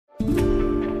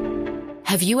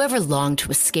Have you ever longed to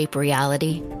escape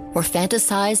reality or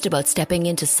fantasized about stepping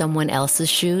into someone else's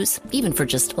shoes, even for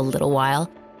just a little while?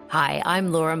 Hi,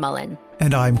 I'm Laura Mullen.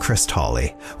 And I'm Chris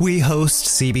Tolley. We host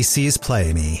CBC's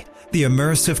Play Me, the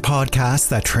immersive podcast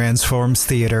that transforms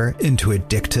theater into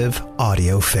addictive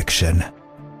audio fiction.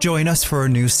 Join us for a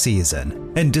new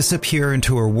season and disappear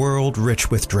into a world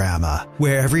rich with drama,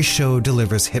 where every show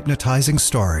delivers hypnotizing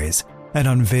stories and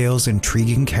unveils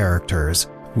intriguing characters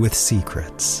with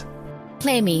secrets.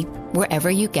 Play Me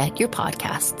wherever you get your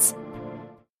podcasts.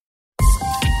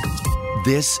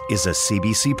 This is a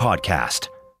CBC podcast.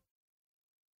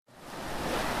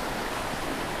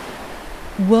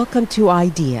 Welcome to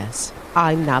Ideas.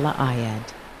 I'm Nala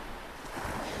Ayed.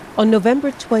 On November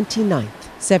 29th,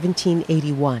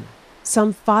 1781,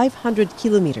 some 500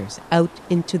 kilometers out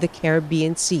into the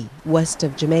Caribbean Sea west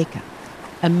of Jamaica,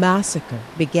 a massacre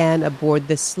began aboard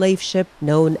the slave ship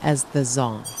known as the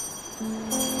Zong.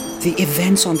 The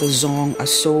events on the Zong are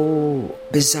so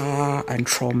bizarre and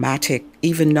traumatic.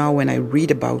 Even now when I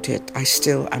read about it, I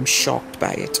still am shocked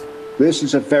by it. This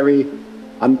is a very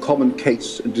uncommon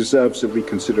case and deserves a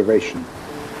reconsideration.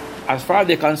 As far as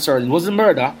they're concerned, it wasn't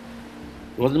murder.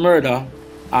 It wasn't murder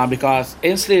because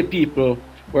enslaved people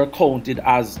were counted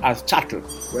as chattel.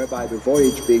 Whereby the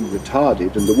voyage being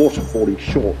retarded and the water falling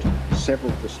short, several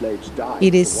of the slaves died.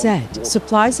 It is said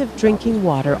supplies of drinking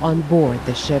water on board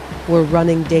the ship were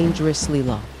running dangerously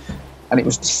low. And it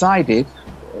was decided,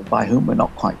 by whom we're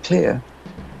not quite clear,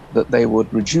 that they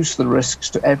would reduce the risks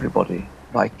to everybody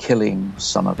by killing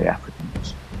some of the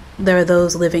Africans. There are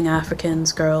those living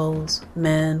Africans, girls,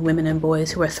 men, women, and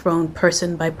boys who are thrown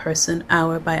person by person,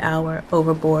 hour by hour,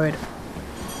 overboard.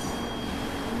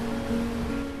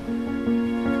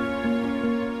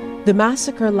 The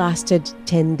massacre lasted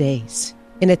 10 days.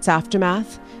 In its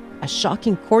aftermath, a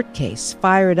shocking court case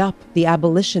fired up the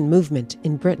abolition movement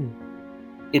in Britain.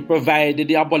 It provided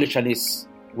the abolitionists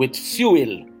with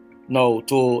fuel now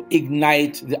to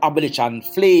ignite the abolition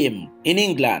flame in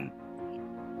England.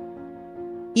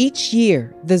 Each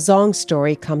year, the Zong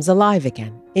story comes alive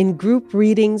again in group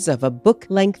readings of a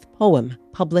book-length poem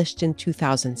published in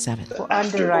 2007. For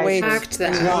underwriting. Fact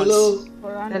that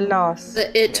The loss. The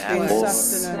it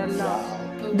was.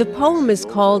 The poem is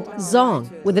called Zong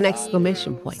with an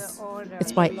exclamation point.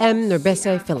 It's by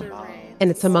NourbeSe Philip, and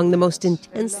it's among the most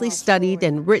intensely studied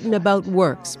and written about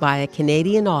works by a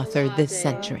Canadian author this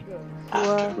century.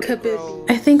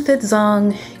 I think that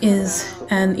Zong is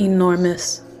an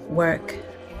enormous work.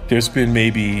 There's been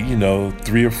maybe,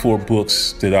 3 or 4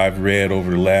 books that I've read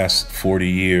over the last 40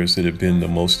 years that have been the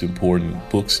most important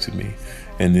books to me,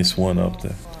 and this one of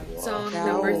them. Song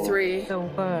number 3.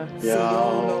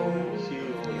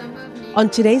 On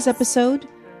today's episode,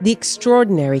 the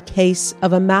extraordinary case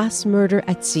of a mass murder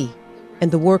at sea and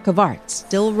the work of art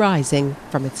still rising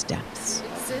from its depths.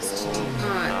 Exist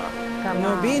not.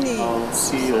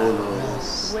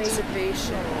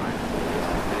 Reservation.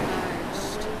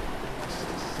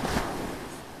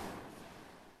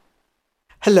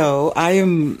 Hello, I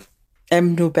am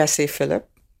NourbeSe Philip,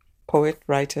 poet,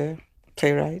 writer,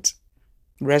 playwright,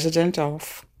 resident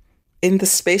of in the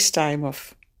space-time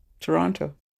of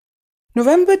Toronto.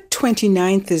 November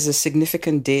 29th is a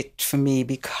significant date for me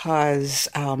because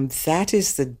that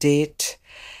is the date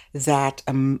that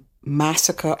a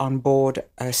massacre on board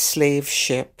a slave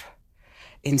ship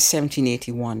in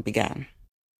 1781 began.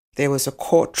 There was a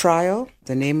court trial,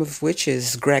 the name of which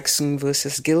is Gregson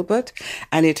versus Gilbert,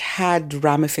 and it had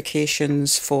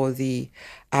ramifications for the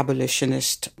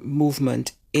abolitionist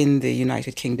movement in the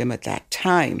United Kingdom at that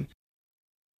time.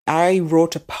 I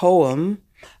wrote a poem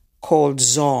called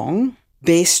Zong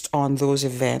based on those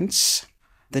events.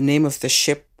 The name of the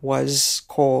ship was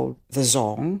called the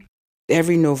Zong.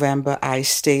 Every November, I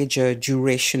stage a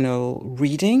durational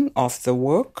reading of the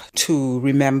work to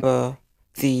remember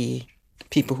the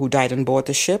people who died on board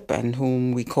the ship and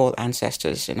whom we call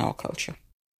ancestors in our culture.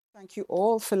 Thank you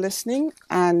all for listening,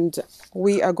 and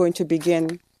we are going to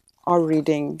begin our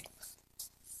reading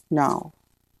now.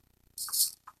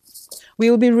 We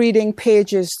will be reading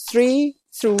pages 3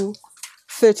 through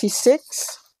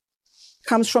 36.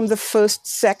 Comes from the first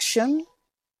section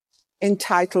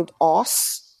entitled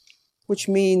Os, which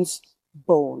means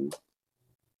bone.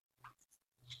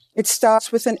 It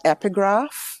starts with an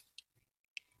epigraph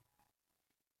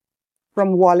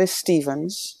from Wallace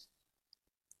Stevens.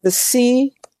 The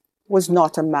sea was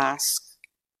not a mask.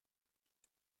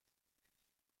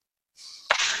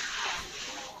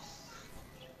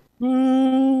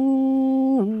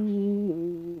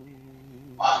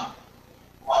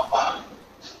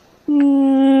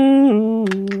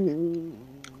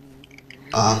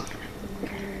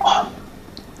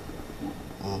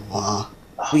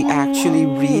 We actually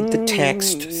read the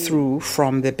text through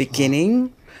from the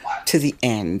beginning to the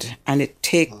end, and it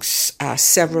takes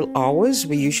several hours.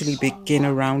 We usually begin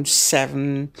around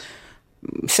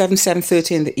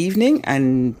 7:30 in the evening,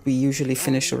 and we usually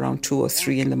finish around 2 or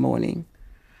 3 in the morning.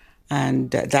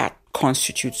 And that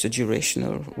constitutes the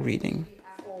durational reading.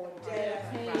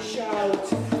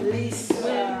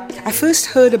 I first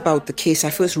heard about the case, I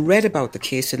first read about the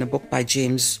case in a book by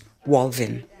James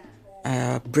Walvin,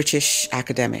 a British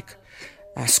academic,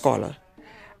 scholar.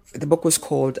 The book was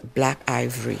called Black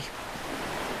Ivory.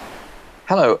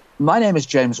 Hello, my name is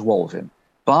James Walvin.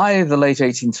 By the late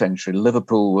 18th century,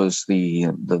 Liverpool was the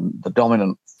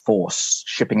dominant force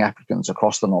shipping Africans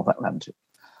across the North Atlantic.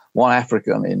 One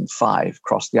African in 5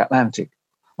 crossed the Atlantic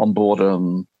on board a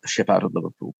ship out of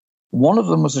Liverpool. One of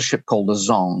them was a ship called the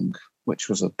Zong, which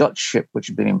was a Dutch ship which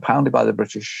had been impounded by the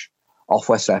British off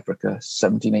West Africa,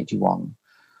 1781,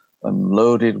 and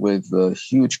loaded with a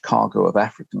huge cargo of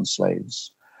African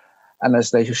slaves. And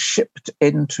as they shipped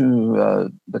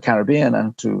into the Caribbean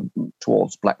and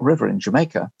towards Black River in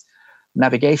Jamaica,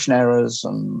 navigation errors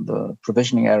and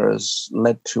provisioning errors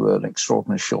led to an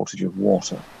extraordinary shortage of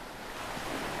water.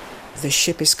 The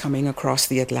ship is coming across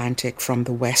the Atlantic from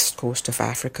the west coast of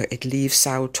Africa. It leaves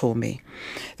Sao Tome.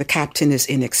 The captain is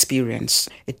inexperienced.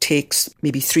 It takes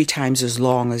maybe 3 times as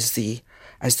long as the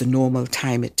normal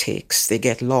time it takes. They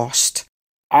get lost.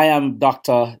 I am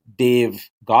Dr. Dave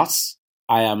Goss.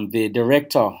 I am the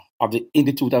director of the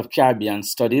Institute of Caribbean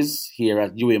Studies here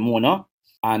at UA Mona,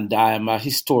 and I am a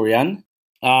historian.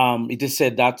 It is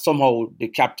said that somehow the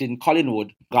Captain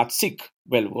Collingwood got sick.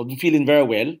 Well, wasn't feeling very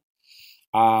well.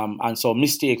 And so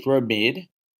mistakes were made.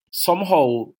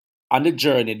 Somehow on the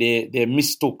journey, they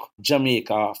mistook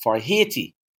Jamaica for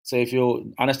Haiti. So if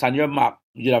you understand your map,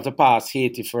 you'd have to pass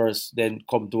Haiti first, then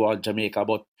come to Jamaica.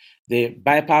 But they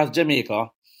bypassed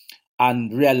Jamaica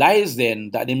and realized then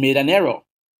that they made an error.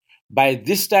 By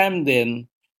this time then,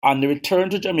 on the return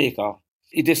to Jamaica,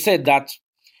 it is said that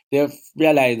they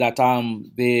realized that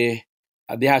they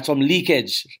had some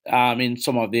leakage in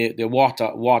some of the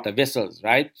water vessels,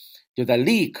 right? There's a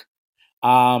leak.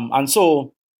 And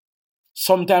so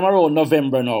sometime around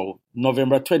November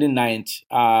 29th,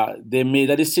 they made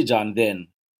a decision then.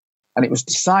 And it was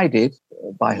decided,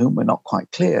 by whom we're not quite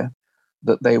clear,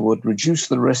 that they would reduce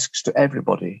the risks to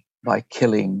everybody by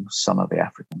killing some of the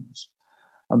Africans.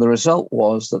 And the result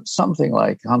was that something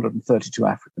like 132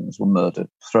 Africans were murdered,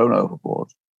 thrown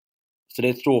overboard. So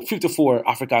they threw 54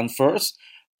 Africans first.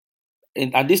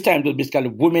 And this time it was basically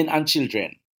women and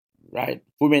children. Right,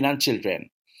 women and children.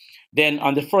 Then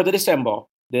on the 3rd of December,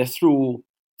 they threw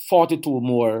 42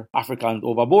 more Africans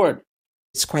overboard.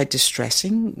 It's quite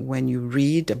distressing when you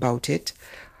read about it.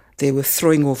 They were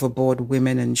throwing overboard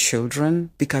women and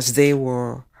children because they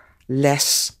were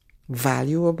less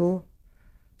valuable,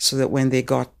 so that when they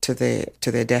got to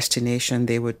their destination,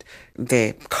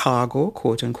 their cargo,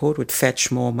 quote unquote, would fetch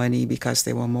more money because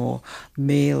there were more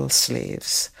male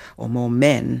slaves or more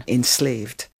men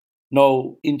enslaved.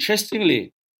 Now,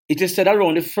 interestingly, it is said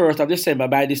around the 1st of December,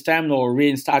 by this time now,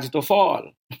 rain started to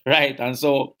fall, right? And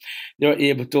so they were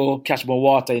able to catch more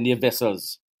water in their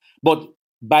vessels. But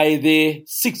by the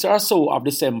 6th or so of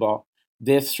December,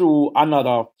 they threw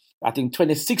another,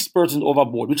 26 persons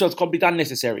overboard, which was completely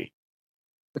unnecessary.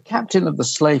 The captain of the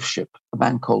slave ship, a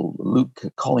man called Luke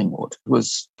Collingwood,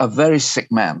 was a very sick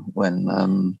man when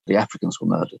the Africans were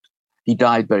murdered. He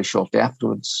died very shortly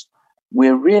afterwards.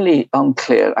 We're really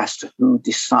unclear as to who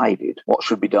decided what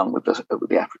should be done with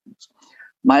the Africans.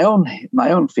 My own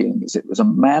feeling is it was a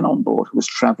man on board who was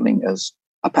travelling as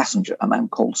a passenger, a man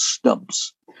called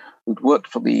Stubbs, who'd worked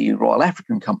for the Royal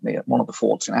African Company at one of the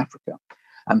forts in Africa,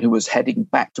 and who was heading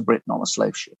back to Britain on a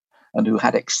slave ship, and who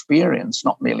had experience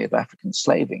not merely of African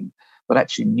slaving, but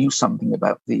actually knew something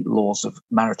about the laws of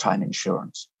maritime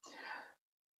insurance.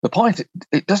 The point,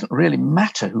 it doesn't really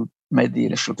matter who made the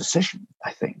initial decision,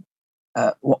 I think.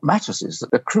 What matters is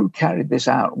that the crew carried this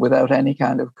out without any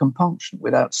kind of compunction,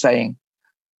 without saying,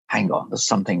 hang on, there's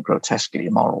something grotesquely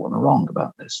immoral and wrong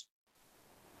about this.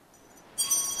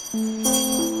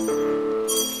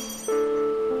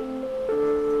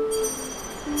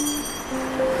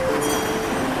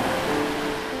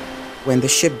 When the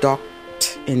ship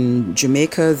docked in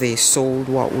Jamaica, they sold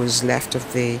what was left of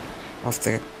the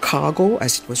cargo,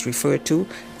 as it was referred to.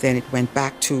 Then it went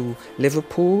back to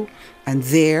Liverpool, and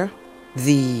there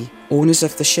the owners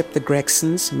of the ship, the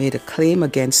Gregsons, made a claim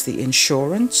against the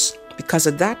insurance, because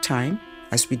at that time,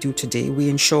 as we do today, we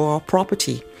insure our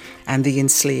property, and the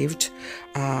enslaved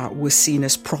were seen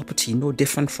as property, no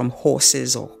different from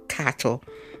horses or cattle,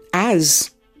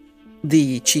 as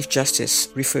the Chief Justice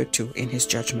referred to in his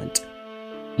judgment.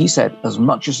 He said, as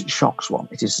much as it shocks one,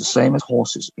 it is the same as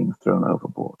horses being thrown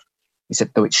overboard. He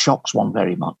said, though it shocks one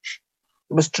very much.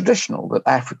 It was traditional that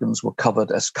Africans were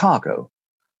covered as cargo.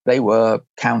 They were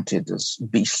counted as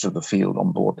beasts of the field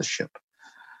on board the ship.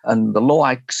 And the law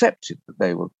accepted that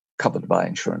they were covered by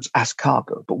insurance as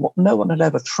cargo. But what no one had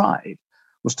ever tried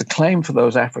was to claim for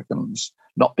those Africans,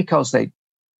 not because they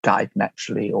died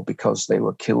naturally or because they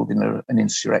were killed in an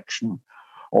insurrection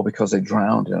or because they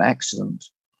drowned in an accident,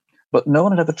 but no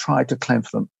one had ever tried to claim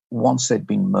for them once they'd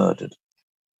been murdered.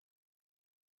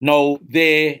 Now,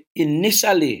 they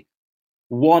initially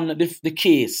won the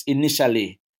case.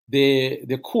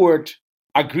 The court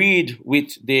agreed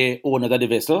with the owner of the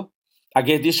vessel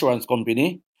against the insurance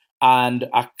company and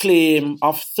a claim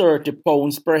of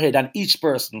 £30 per head on each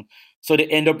person. So they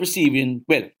end up receiving,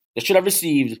 they should have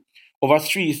received over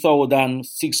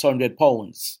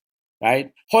 £3,600,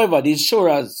 right? However, the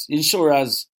insurers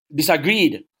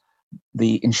disagreed.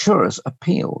 The insurers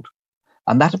appealed,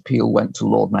 and that appeal went to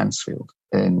Lord Mansfield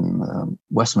in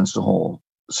Westminster Hall,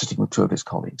 sitting with two of his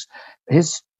colleagues.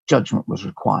 His judgment was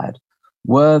required.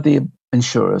 Were the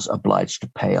insurers obliged to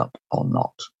pay up or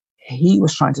not? He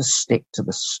was trying to stick to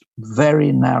this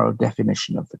very narrow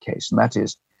definition of the case, and that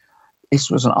is, this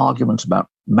was an argument about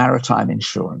maritime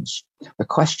insurance. The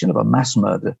question of a mass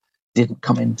murder didn't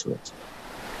come into it.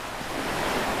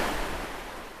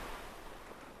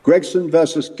 Gregson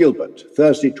versus Gilbert,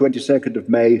 Thursday, 22nd of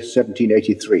May,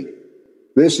 1783.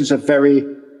 This is a very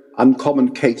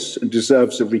uncommon case and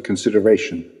deserves a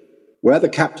reconsideration. Where the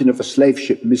captain of a slave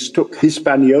ship mistook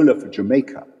Hispaniola for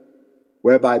Jamaica,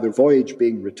 whereby the voyage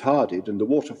being retarded and the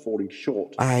water falling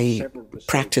short. I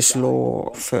practiced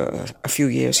law for a few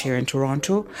years here in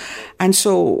Toronto, and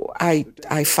so I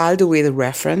filed away the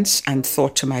reference and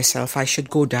thought to myself I should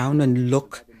go down and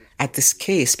look at this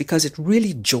case because it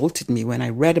really jolted me when I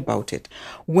read about it.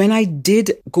 When I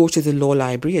did go to the law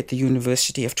library at the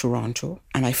University of Toronto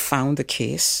and I found the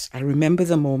case, I remember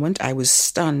the moment I was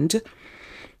stunned.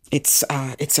 It's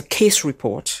a case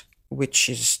report, which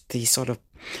is the sort of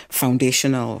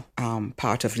foundational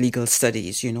part of legal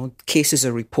studies. You know, cases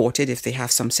are reported if they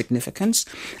have some significance.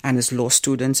 And as law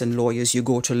students and lawyers, you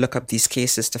go to look up these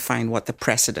cases to find what the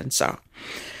precedents are.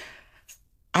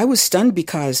 I was stunned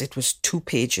because it was 2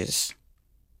 pages.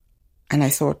 And I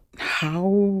thought,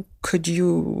 how could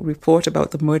you report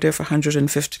about the murder of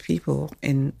 150 people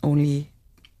in only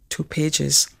 2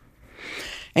 pages?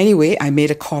 Anyway, I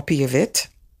made a copy of it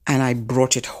and I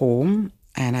brought it home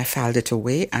and I filed it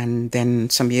away. And then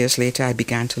some years later, I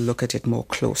began to look at it more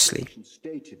closely.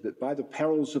 Stated that by the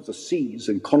perils of the seas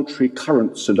and contrary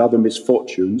currents and other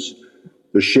misfortunes,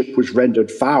 the ship was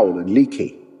rendered foul and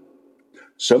leaky.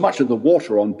 So much of the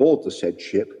water on board the said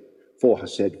ship, for her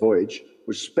said voyage,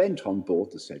 was spent on board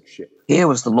the said ship. Here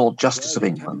was the Lord Justice of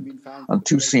England and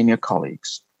 2 senior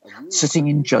colleagues sitting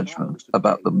in judgment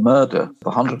about the murder of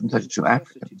 132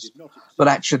 Africans. But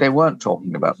actually, they weren't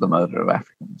talking about the murder of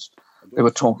Africans. They were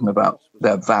talking about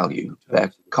their value,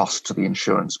 their cost to the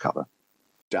insurance cover.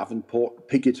 Davenport,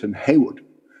 Piggott and Hayward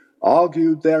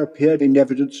argued there appeared in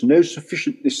evidence no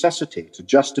sufficient necessity to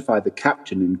justify the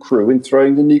captain and crew in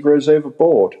throwing the Negroes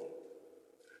overboard.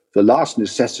 The last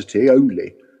necessity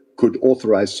only could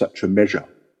authorize such a measure.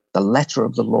 The letter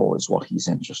of the law is what he's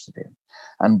interested in,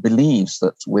 and believes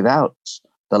that without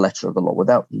the letter of the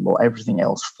law, everything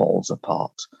else falls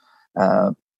apart.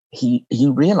 He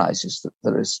realizes that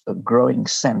there is a growing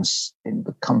sense in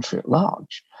the country at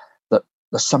large that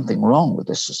there's something wrong with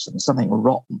this system, something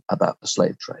rotten about the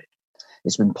slave trade.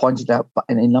 It's been pointed out by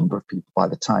a number of people by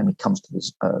the time he comes to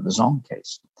the Zong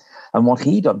case. And what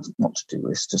he doesn't want to do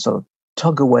is to sort of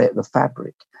tug away at the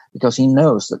fabric, because he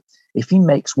knows that if he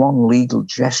makes one legal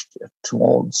gesture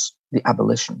towards the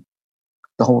abolition,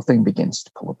 the whole thing begins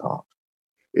to pull apart.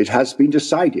 It has been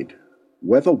decided,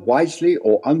 whether wisely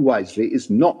or unwisely is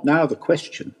not now the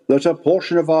question, that a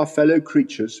portion of our fellow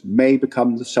creatures may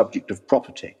become the subject of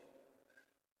property.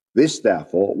 This,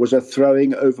 therefore, was a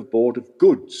throwing overboard of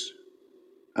goods,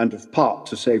 and of part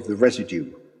to save the residue.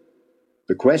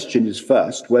 The question is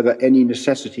first whether any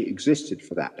necessity existed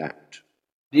for that act.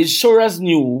 The insurers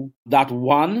knew that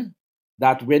when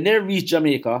they reached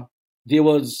Jamaica, there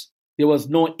was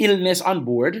no illness on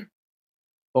board.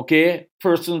 Okay,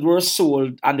 persons were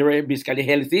sold and they were basically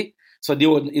healthy. So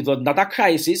it was not a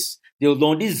crisis. There was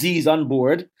no disease on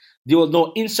board. There was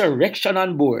no insurrection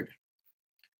on board,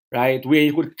 right? Where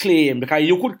you could claim, because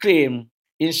you could claim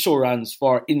insurance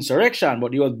for insurrection,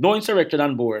 but there was no insurrection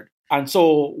on board. And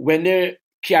so when they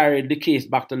carried the case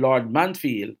back to Lord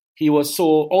Mansfield, he was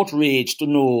so outraged to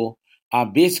know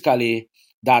basically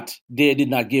that they did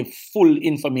not give full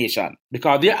information,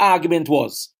 because their argument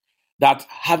was that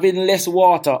having less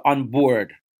water on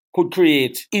board could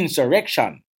create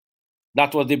insurrection.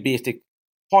 That was the basic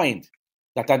point,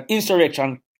 that an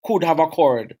insurrection could have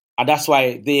occurred, and that's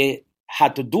why they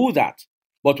had to do that.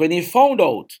 But when he found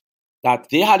out that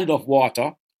they had enough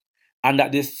water, and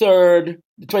that the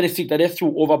 26 that they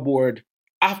threw overboard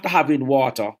after having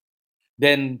water,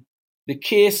 then the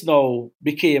case now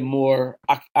became more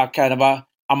a kind of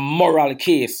a moral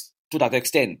case to that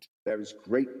extent. There is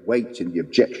great weight in the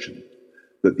objection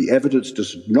that the evidence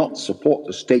does not support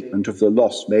the statement of the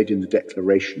loss made in the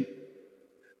declaration.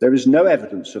 There is no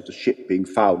evidence of the ship being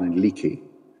foul and leaky,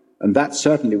 and that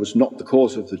certainly was not the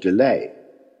cause of the delay.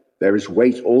 There is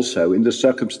weight also in the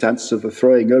circumstance of the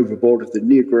throwing overboard of the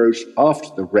Negroes after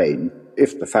the rain,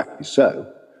 if the fact be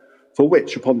so, for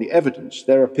which, upon the evidence,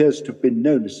 there appears to have been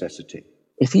no necessity.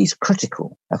 If he's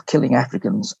critical of killing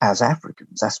Africans, as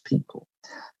people,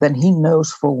 then he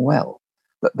knows full well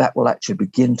that that will actually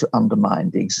begin to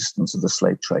undermine the existence of the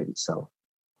slave trade itself.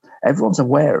 Everyone's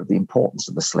aware of the importance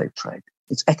of the slave trade.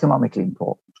 It's economically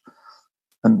important.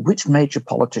 And which major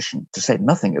politician, to say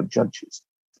nothing of judges,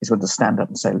 is going to stand up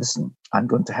and say, listen, I'm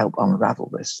going to help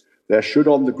unravel this? There should,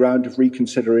 on the ground of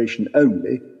reconsideration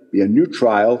only, be a new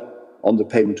trial on the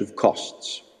payment of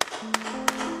costs.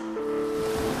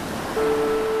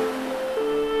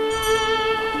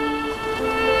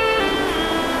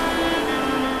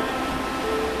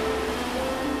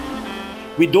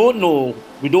 We don't know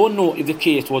if the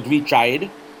case was retried,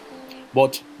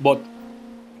 but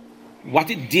what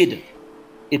it did,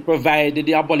 it provided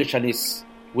the abolitionists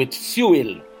with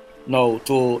fuel now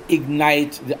to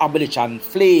ignite the abolition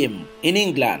flame in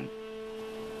England.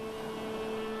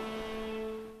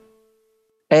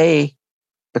 A,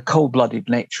 the cold-blooded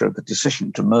nature of the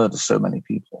decision to murder so many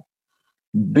people.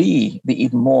 B, the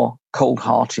even more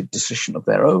cold-hearted decision of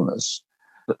their owners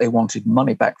that they wanted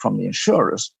money back from the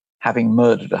insurers, having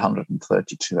murdered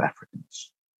 132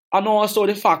 Africans. And also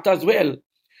the fact as well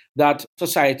that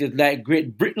societies like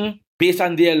Great Britain, based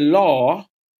on their law,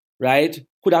 right,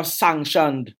 could have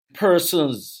sanctioned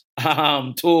persons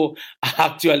to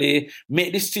actually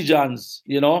make decisions,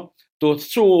 to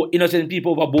throw innocent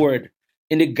people overboard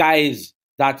in the guise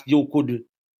that you could,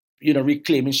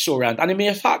 reclaim insurance. And the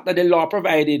mere fact that the law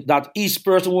provided that each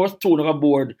person was thrown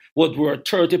overboard was worth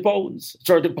 30 pounds,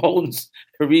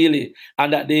 really,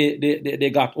 and that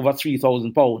they got over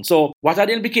 3,000 pounds. So what are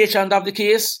the implications of the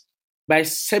case? By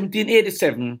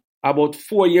 1787, about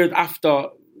 4 years after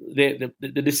the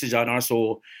decision or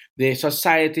so, the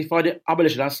Society for the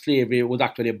Abolition of Slavery was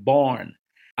actually born.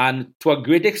 And to a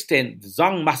great extent, the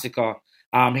Zong massacre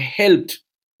helped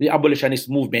the abolitionist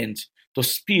movement to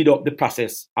speed up the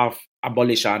process of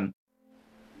abolition.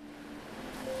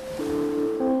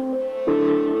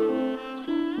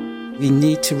 We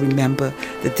need to remember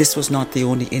that this was not the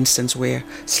only instance where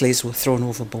slaves were thrown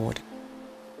overboard.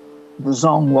 The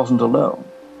Zong wasn't alone.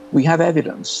 We have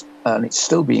evidence, and it's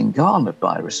still being garnered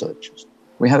by researchers.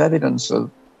 We have evidence of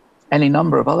any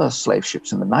number of other slave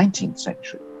ships in the 19th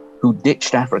century who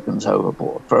ditched Africans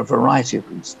overboard for a variety of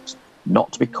reasons.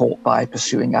 Not to be caught by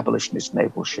pursuing abolitionist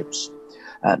naval ships,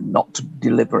 not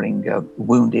delivering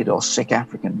wounded or sick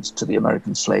Africans to the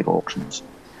American slave auctions.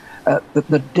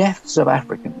 The deaths of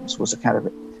Africans was a kind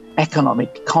of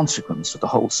economic consequence of the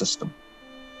whole system.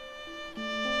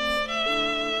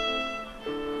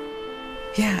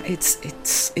 Yeah,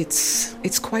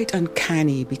 it's quite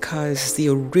uncanny because the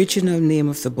original name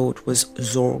of the boat was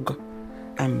Zorg.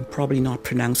 I'm probably not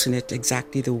pronouncing it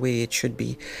exactly the way it should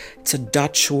be. It's a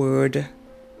Dutch word.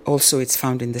 Also, it's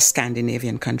found in the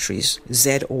Scandinavian countries,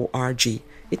 Z-O-R-G.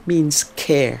 It means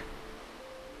care,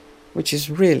 which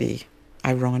is really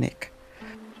ironic.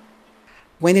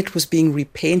 When it was being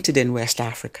repainted in West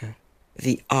Africa,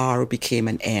 the R became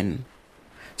an N.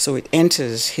 So it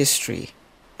enters history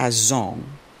as Zong.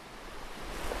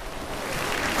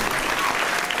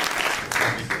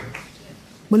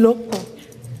 Moloko,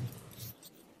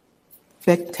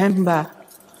 September,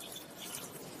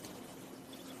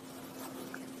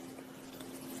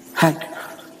 had,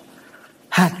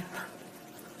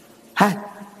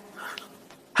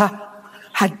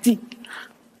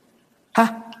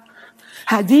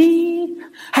 hadi,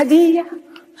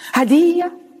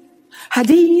 hadiya,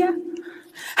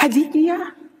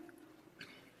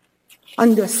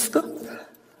 underscore,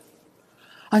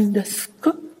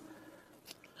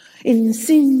 in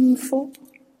sinful,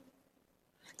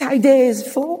 tides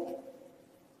for,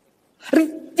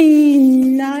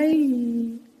 ritinai,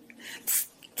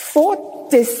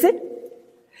 46,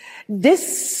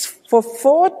 this for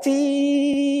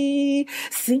 40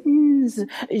 sins,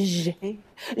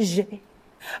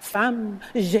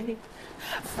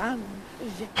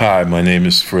 Hi, my name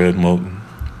is Fred Moten.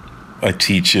 I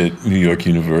teach at New York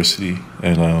University,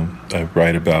 and I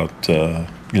write about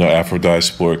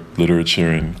Afro-diasporic literature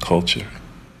and culture.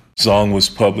 Zong was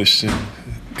published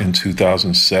in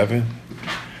 2007.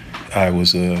 I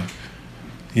was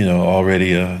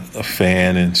already a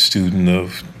fan and student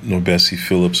of NourbeSe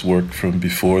Philip's work from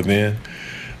before then,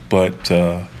 but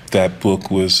that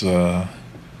book was a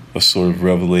sort of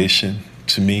revelation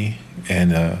to me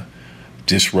and a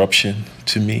disruption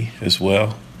to me as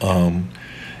well.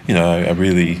 I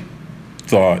really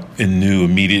thought and knew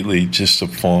immediately just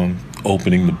upon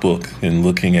opening the book and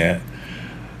looking at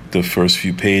the first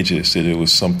few pages that it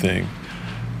was something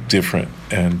different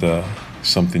and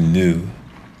something new.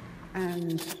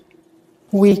 And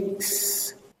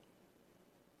weeks,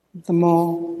 the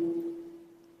more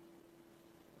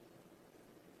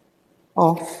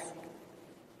of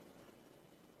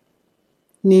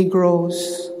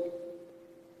Negroes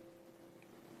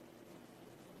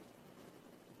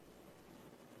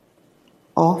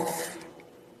of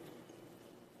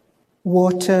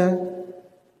water.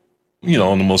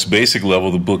 On the most basic level,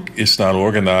 the book is not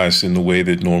organized in the way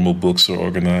that normal books are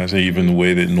organized, or even the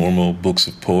way that normal books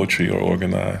of poetry are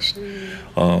organized.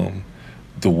 The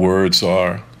words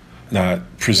are not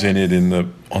presented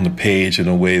on the page in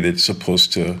a way that's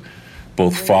supposed to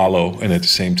both follow and at the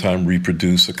same time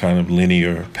reproduce a kind of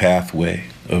linear pathway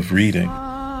of reading.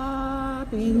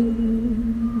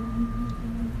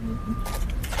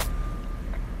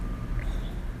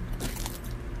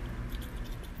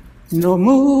 No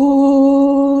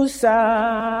Musa.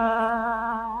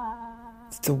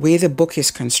 The way the book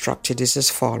is constructed is as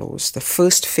follows. The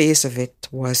first phase of it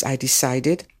was I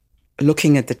decided,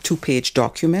 looking at the 2-page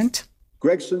document,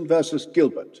 Gregson versus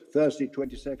Gilbert, Thursday,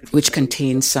 22nd, which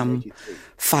contains some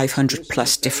 500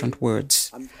 plus different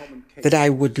words, that I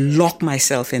would lock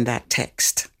myself in that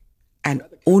text and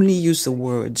only use the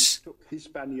words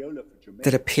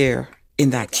that appear in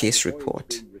that case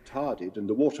report. Retarded and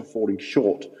the water falling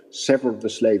short, several of the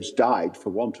slaves died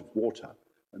for want of water,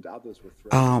 and others were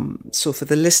thrown. So for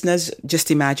the listeners,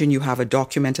 just imagine you have a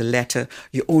document, a letter,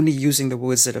 you're only using the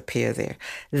words that appear there.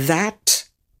 That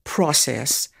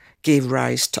process gave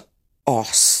rise to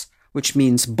os, which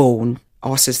means bone.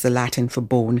 Os is the Latin for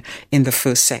bone in the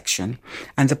first section.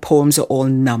 And the poems are all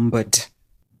numbered.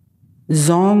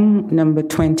 Zong number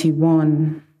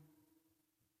 21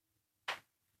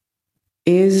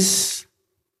 is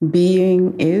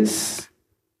being is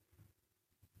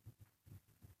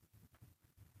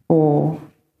or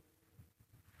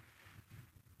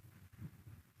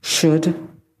should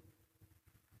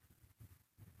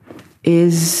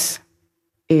is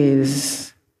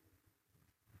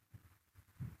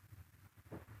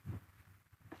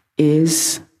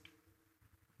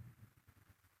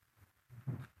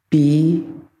be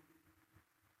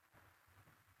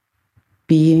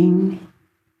being.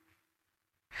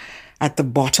 At the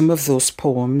bottom of those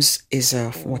poems is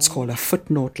what's called a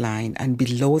footnote line, and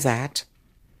below that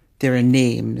there are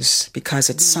names, because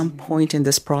at some point in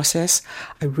this process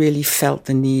I really felt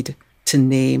the need to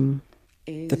name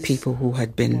the people who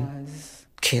had been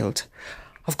killed.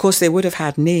 Of course, they would have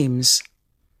had names,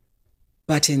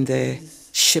 but in the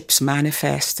ship's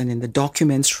manifest and in the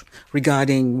documents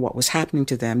regarding what was happening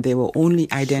to them, they were only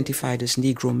identified as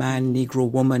Negro man, Negro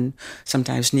woman,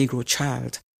 sometimes Negro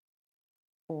child.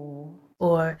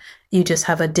 Or you just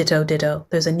have a ditto, ditto.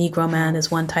 There's a Negro man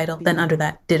as one title, then under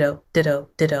that, ditto, ditto,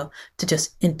 ditto, to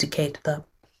just indicate the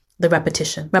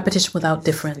repetition without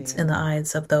difference in the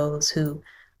eyes of those who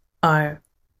are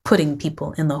putting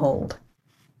people in the hold.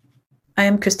 I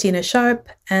am Christina Sharp,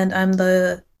 and I'm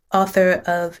the author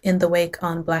of In the Wake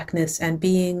on Blackness and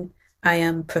Being. I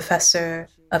am Professor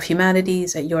of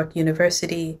Humanities at York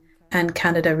University and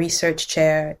Canada Research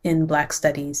Chair in Black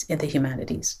Studies in the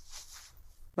Humanities.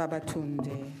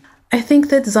 I think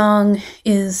that Zong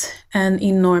is an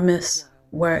enormous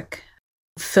work.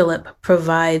 Philip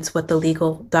provides what the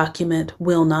legal document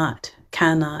will not,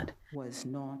 cannot. Was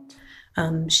not.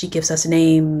 She gives us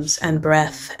names and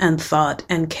breath and thought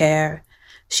and care.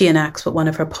 She enacts what one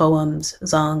of her poems,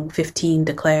 Zong 15,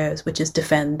 declares, which is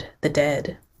defend the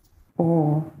dead.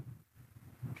 Or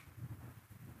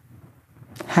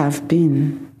have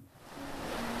been.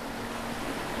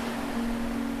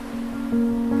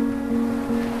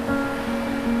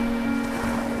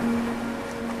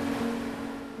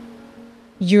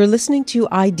 You're listening to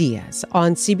Ideas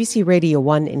on CBC Radio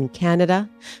 1 in Canada,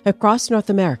 across North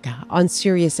America on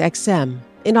Sirius XM,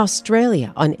 in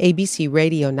Australia on ABC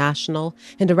Radio National,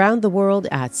 and around the world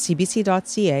at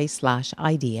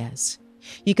cbc.ca/ideas.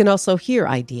 You can also hear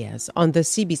ideas on the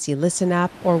CBC Listen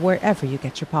app or wherever you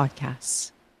get your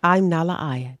podcasts. I'm Nala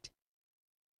Ayed.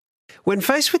 When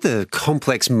faced with the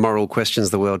complex moral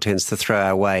questions the world tends to throw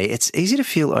our way, it's easy to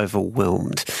feel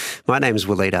overwhelmed. My name's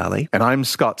Waleed Ali. And I'm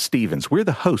Scott Stevens. We're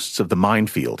the hosts of The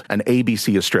Minefield, an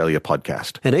ABC Australia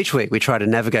podcast. And each week we try to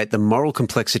navigate the moral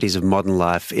complexities of modern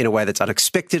life in a way that's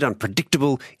unexpected,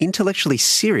 unpredictable, intellectually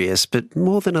serious, but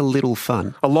more than a little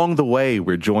fun. Along the way,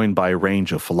 we're joined by a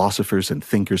range of philosophers and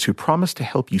thinkers who promise to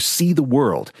help you see the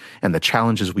world and the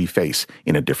challenges we face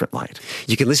in a different light.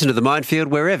 You can listen to The Minefield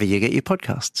wherever you get your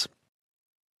podcasts.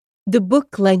 The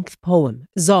book-length poem,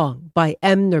 Zong, by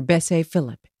NourbeSe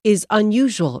Philip, is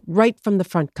unusual right from the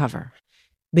front cover.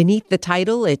 Beneath the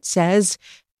title, it says,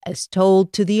 as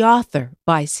told to the author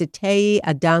by Sitei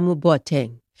Adamu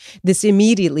Boateng. This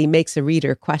immediately makes a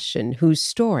reader question whose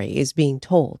story is being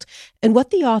told, and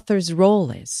what the author's role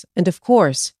is, and of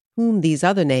course, whom these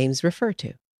other names refer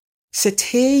to.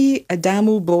 Sitei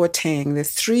Adamu Boateng, the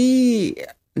three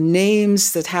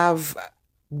names that have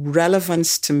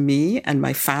relevance to me and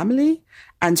my family.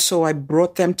 And so I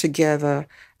brought them together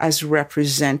as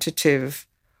representative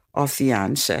of the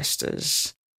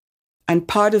ancestors. And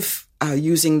part of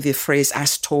using the phrase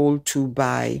as told to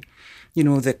by,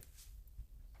 the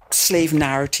slave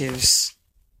narratives,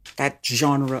 that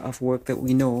genre of work that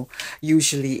we know,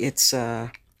 usually it's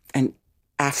an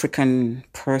African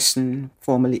person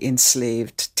formerly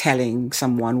enslaved telling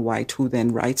someone white who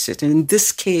then writes it. And in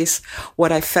this case,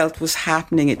 what I felt was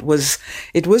happening, it was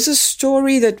a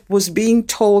story that was being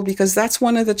told, because that's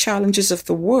one of the challenges of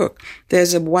the work.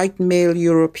 There's a white male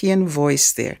European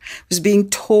voice there. It was being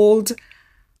told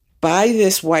by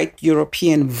this white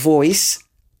European voice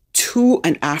to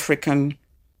an African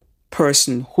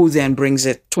person who then brings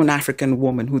it to an African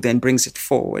woman who then brings it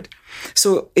forward.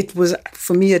 So it was,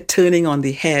 for me, a turning on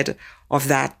the head of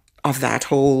that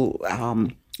whole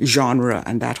genre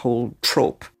and that whole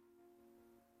trope.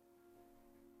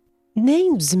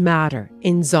 Names matter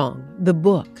in Zong, the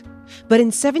book. But in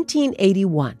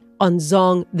 1781, on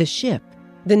Zong, the ship,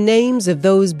 the names of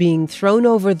those being thrown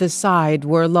over the side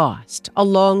were lost,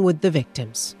 along with the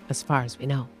victims, as far as we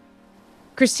know.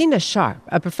 Christina Sharp,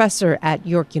 a professor at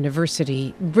York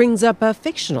University, brings up a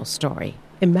fictional story,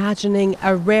 imagining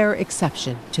a rare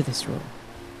exception to this rule.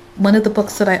 One of the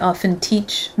books that I often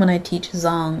teach when I teach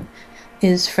Zong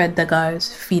is Fred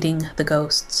Degar's Feeding the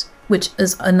Ghosts, which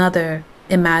is another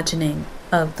imagining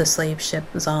of the slave ship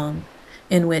Zong,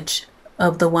 in which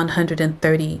of the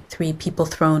 133 people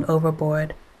thrown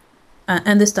overboard,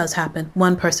 and this does happen,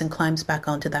 one person climbs back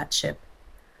onto that ship.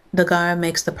 Degar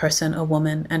makes the person a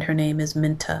woman, and her name is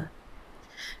Minta.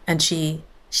 And she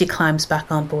climbs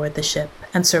back on board the ship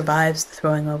and survives the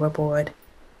throwing overboard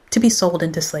to be sold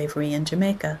into slavery in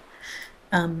Jamaica.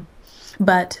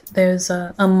 But there's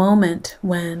a moment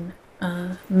when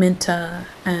Minta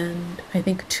and I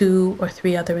think 2 or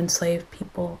 3 other enslaved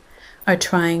people are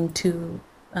trying to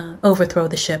overthrow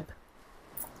the ship.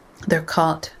 They're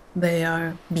caught, they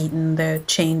are beaten, they're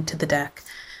chained to the deck,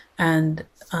 and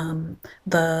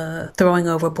the throwing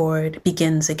overboard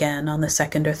begins again on the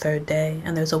 2nd or 3rd day,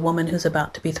 and there's a woman who's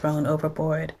about to be thrown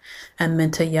overboard, and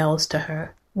Minta yells to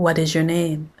her, "What is your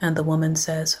name?" And the woman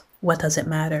says, "What does it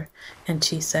matter?" And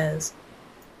she says,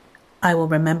 "I will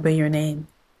remember your name."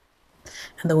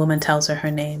 And the woman tells her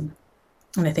her name,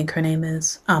 and I think her name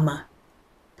is Amma.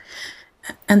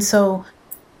 And so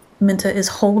Minta is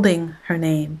holding her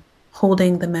name,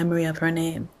 holding the memory of her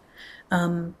name.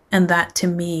 And that to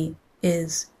me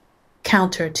is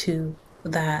counter to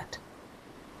that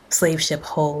slave ship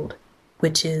hold,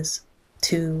 which is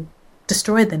to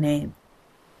destroy the name.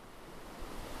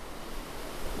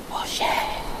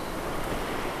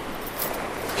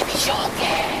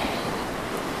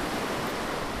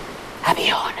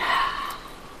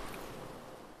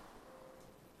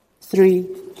 Three,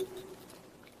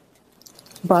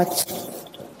 but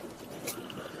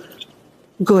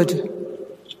good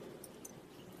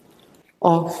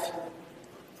of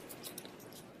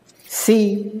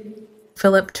see.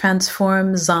 Philip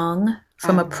transforms Zong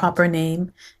from a proper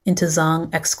name into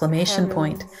Zong exclamation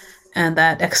point. And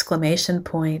that exclamation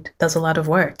point does a lot of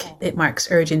work. It marks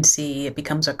urgency. It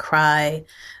becomes a cry.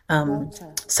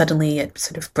 Suddenly it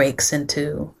sort of breaks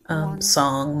into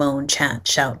song, moan, chant,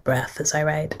 shout, breath as I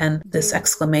write. And this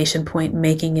exclamation point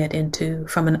making it into,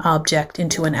 from an object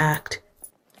into an act.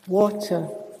 Water.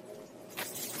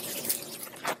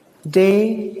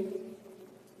 Day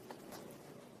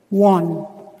 1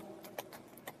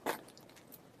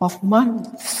 of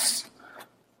months.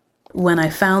 When I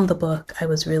found the book, I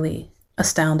was really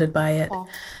astounded by it.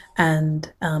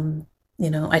 And,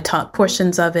 I taught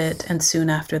portions of it. And soon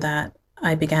after that,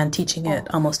 I began teaching it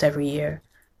almost every year.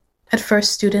 At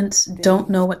first, students don't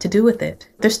know what to do with it.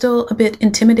 They're still a bit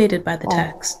intimidated by the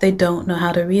text. They don't know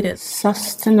how to read it.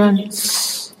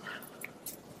 Sustenance,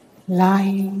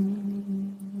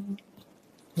 lying.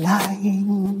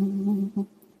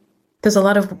 There's a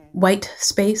lot of white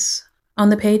space on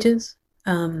the pages.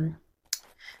 The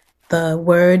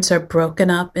words are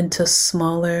broken up into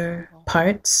smaller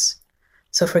parts.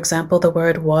 So, for example, the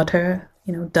word water,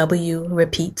 W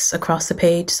repeats across the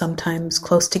page, sometimes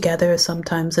close together,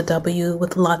 sometimes a W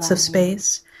with lots of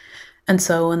space. And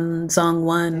so in Zong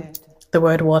 1, the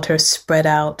word water spread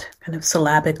out kind of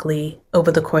syllabically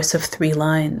over the course of 3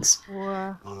 lines.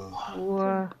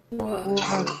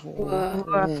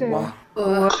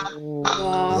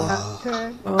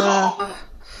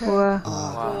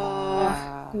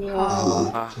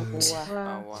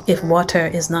 If water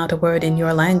is not a word in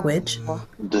your language,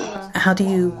 how do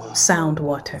you sound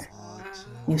water?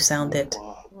 You sound it,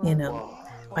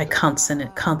 by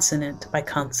consonant, consonant by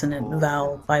consonant,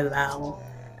 vowel by vowel.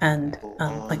 And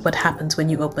like what happens when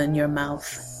you open your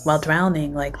mouth while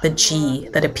drowning, like the G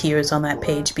that appears on that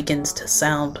page begins to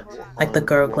sound like the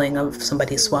gurgling of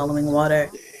somebody swallowing water.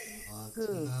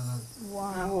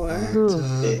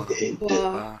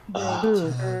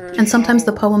 And sometimes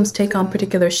the poems take on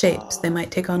particular shapes. They might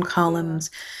take on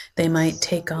columns. They might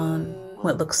take on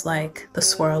what looks like the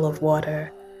swirl of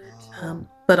water.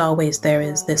 But always there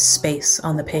is this space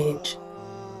on the page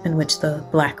in which the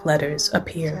black letters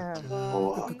appear.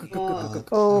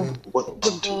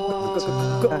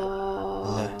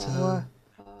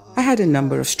 I had a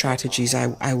number of strategies.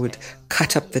 I would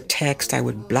cut up the text, I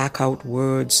would black out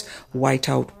words, white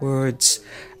out words,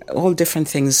 all different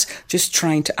things, just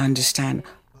trying to understand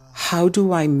how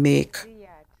do I make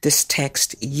this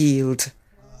text yield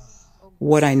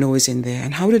what I know is in there.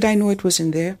 And how did I know it was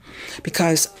in there?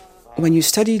 Because when you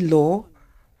study law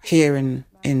here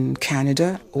in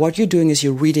Canada, what you're doing is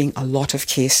you're reading a lot of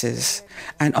cases.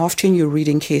 And often you're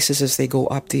reading cases as they go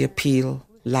up the appeal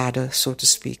ladder, so to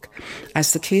speak.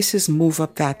 As the cases move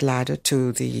up that ladder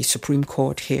to the Supreme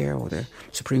Court here or the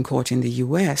Supreme Court in the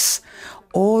US,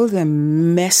 all the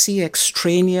messy,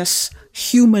 extraneous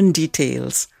human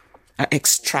details are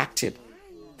extracted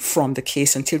from the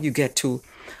case until you get to,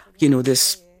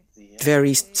 this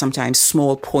very sometimes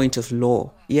small point of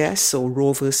law. Yes, so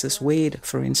Roe versus Wade,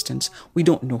 for instance. We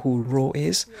don't know who Roe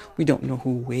is. We don't know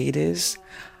who Wade is.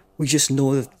 We just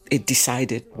know that it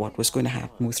decided what was going to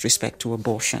happen with respect to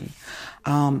abortion.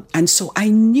 And so I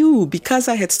knew, because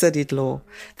I had studied law,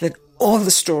 that all the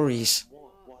stories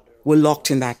were locked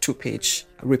in that 2-page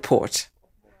report.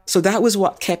 So that was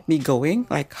what kept me going.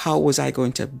 Like, how was I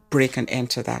going to break and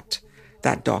enter that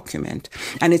document?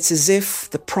 And it's as if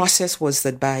the process was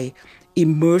that by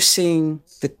immersing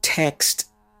the text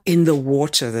in the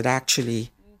water that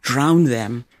actually drowned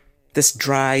them, this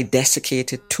dry,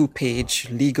 desiccated 2-page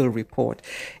legal report,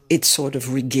 it sort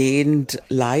of regained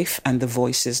life, and the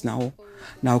voices now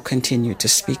continue to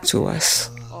speak to us.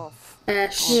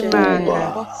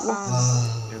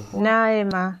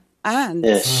 Naima And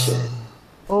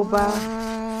Oba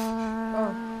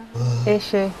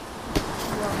Eshe.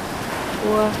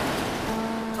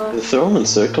 The throne and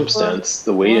circumstance,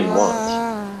 the way and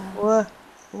want.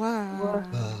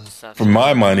 For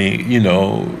my money,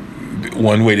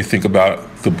 one way to think about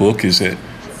the book is that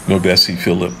NourbeSe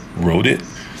Philip wrote it.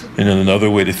 And then another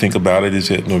way to think about it is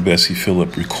that NourbeSe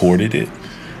Philip recorded it.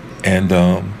 And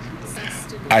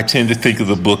I tend to think of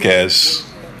the book as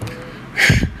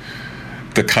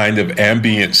the kind of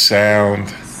ambient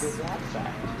sound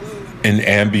and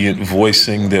ambient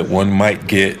voicing that one might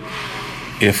get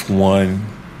if one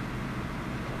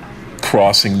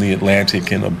crossing the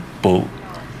Atlantic in a boat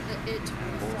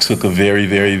took a very,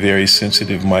 very, very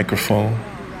sensitive microphone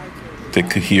that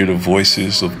could hear the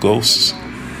voices of ghosts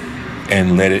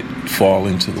and let it fall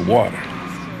into the water.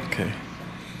 Okay.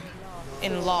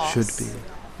 In law. Should be.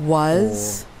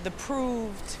 Was. The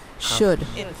proved. Should.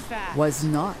 In fact. Was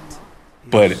not.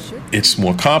 But it's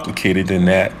more complicated than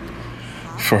that.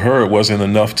 For her, it wasn't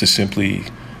enough to simply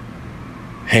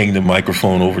hang the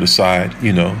microphone over the side.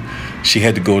 She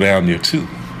had to go down there too.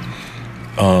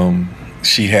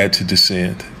 She had to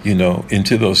descend,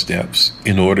 into those depths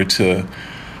in order to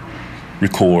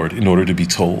record, in order to be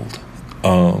told,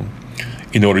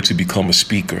 in order to become a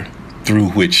speaker through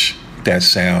which that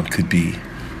sound could be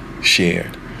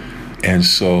shared. And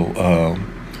so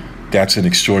that's an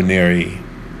extraordinary,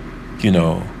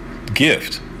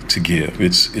 gift to give.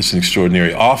 It's an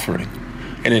extraordinary offering.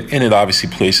 And it obviously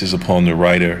places upon the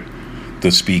writer,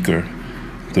 the speaker,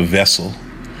 the vessel,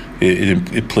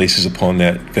 it places upon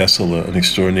that vessel an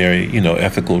extraordinary,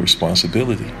 ethical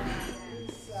responsibility.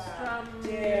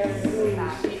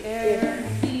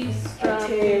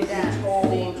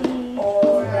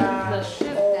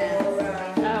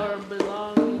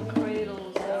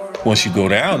 once you go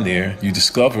down there, you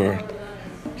discover,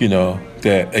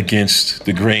 that against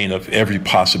the grain of every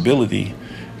possibility,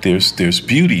 there's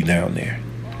beauty down there.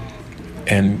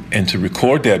 And to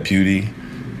record that beauty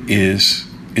is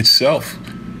itself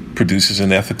produces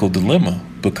an ethical dilemma,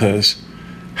 because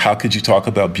how could you talk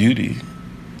about beauty?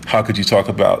 How could you talk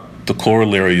about the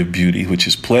corollary of beauty, which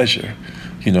is pleasure,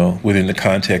 within the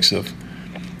context of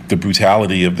the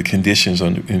brutality of the conditions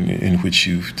in which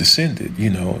you've descended,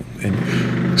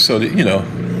 And so,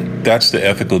 that's the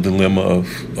ethical dilemma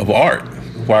of art.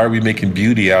 Why are we making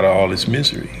beauty out of all this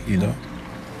misery,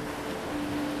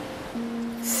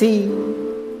 Sea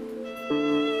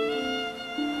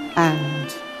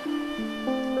and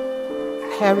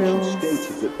perils.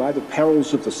 Stated that by the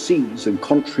perils of the seas and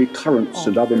contrary currents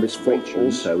and other misfortunes,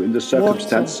 also in the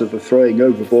circumstance of the throwing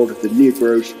overboard of the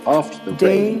Negroes after the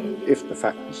rain, if the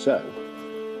fact be so,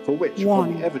 for which,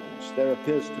 from the evidence, there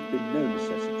appears to have been no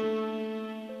necessity.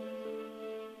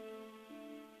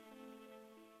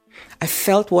 I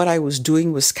felt what I was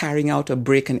doing was carrying out a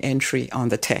break and entry on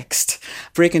the text.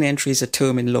 Break and entry is a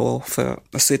term in law for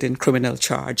a certain criminal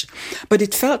charge. But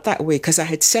it felt that way because I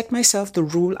had set myself the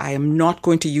rule, I am not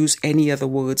going to use any other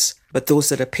words but those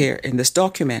that appear in this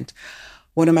document.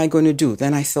 What am I going to do?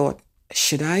 Then I thought,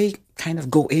 should I kind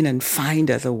of go in and find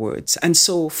other words? And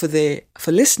so for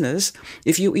listeners,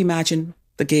 if you imagine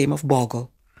the game of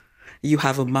Boggle, you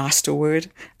have a master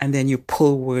word and then you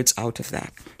pull words out of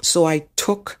that. So I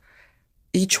took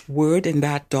each word in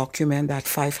that document, that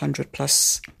 500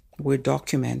 plus word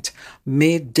document,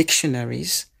 made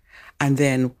dictionaries and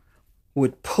then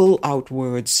would pull out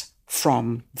words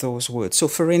from those words. So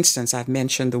for instance, I've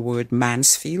mentioned the word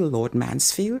Mansfield, Lord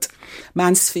Mansfield.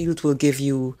 Mansfield will give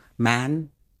you man,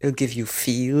 it'll give you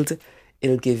field,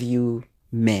 it'll give you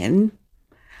men.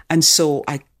 And so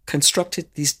I constructed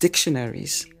these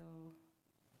dictionaries.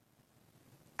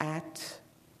 At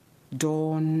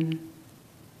dawn,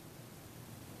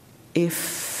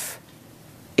 if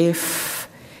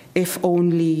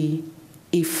only,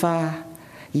 ifa,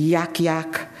 yak.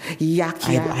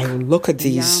 I will look at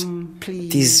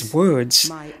these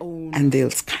words and they'll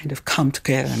kind of come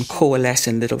together and coalesce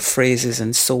in little phrases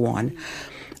and so on.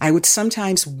 I would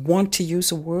sometimes want to use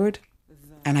a word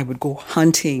and I would go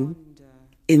hunting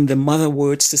in the mother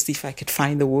words to see if I could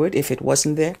find the word. If it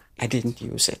wasn't there, I didn't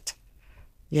use it.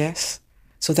 Yes?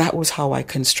 So that was how I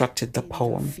constructed the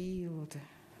poem.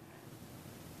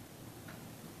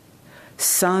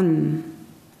 Sun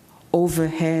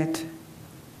overhead.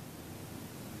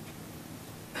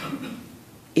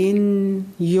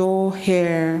 In your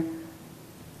hair,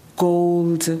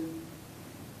 gold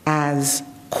as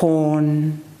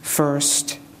corn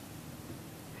first.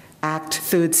 Act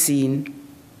third scene.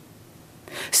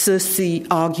 Circe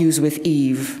argues with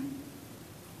Eve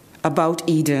about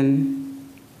Eden.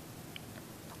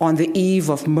 On the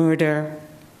eve of murder,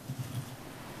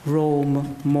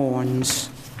 Rome mourns.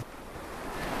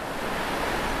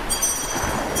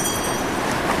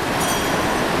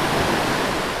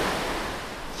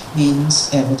 Means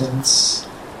evidence,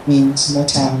 means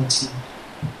mortality,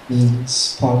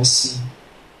 means policy,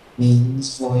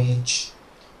 means voyage,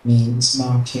 means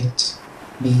market,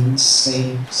 means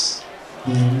slaves,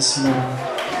 means more,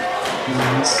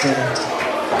 means dead.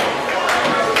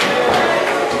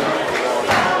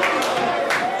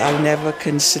 I never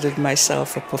considered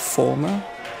myself a performer.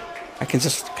 I can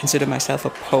just consider myself a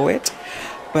poet,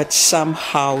 but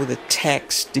somehow the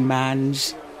text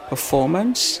demands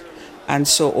performance. And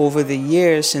so over the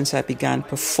years since I began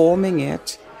performing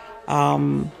it,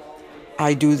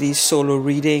 I do these solo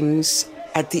readings,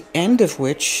 at the end of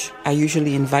which I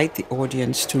usually invite the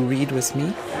audience to read with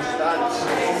me.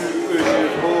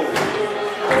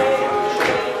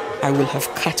 I will have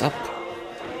cut up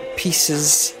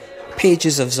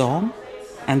pages of Zong,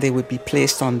 and they would be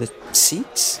placed on the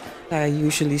seats. I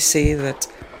usually say that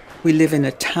we live in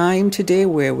a time today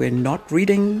where we're not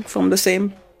reading from the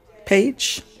same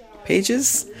pages,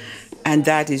 and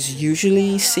that is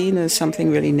usually seen as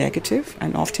something really negative,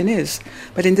 and often is.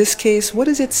 But in this case, what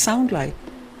does it sound like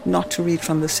not to read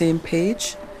from the same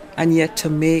page and yet to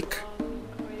make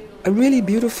a really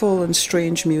beautiful and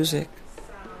strange music?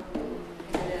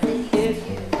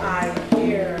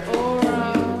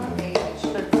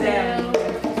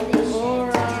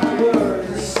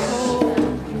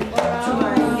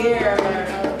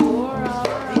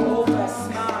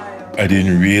 I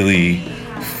didn't really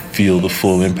feel the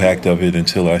full impact of it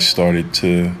until I started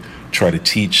to try to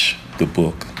teach the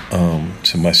book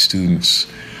to my students.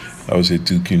 I was at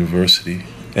Duke University,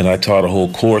 and I taught a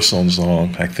whole course on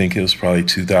Zong. I think it was probably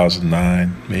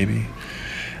 2009, maybe.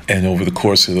 And over the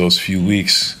course of those few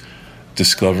weeks,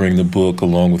 discovering the book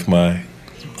along with my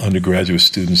undergraduate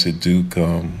students at Duke,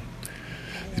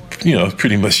 it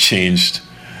pretty much changed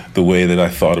the way that I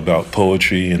thought about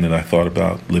poetry and that I thought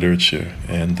about literature,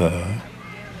 and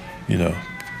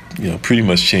pretty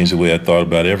much changed the way I thought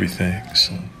about everything.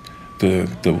 So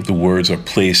the words are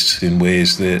placed in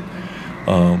ways that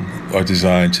are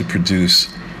designed to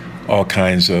produce all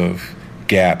kinds of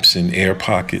gaps and air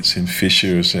pockets and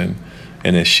fissures and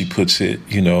as she puts it,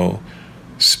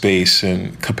 space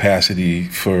and capacity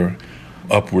for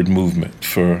upward movement,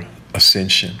 for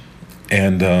ascension.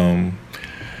 And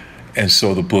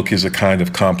so the book is a kind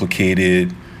of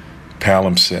complicated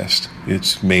palimpsest.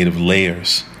 It's made of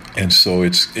layers. And so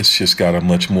it's just got a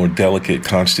much more delicate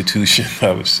constitution,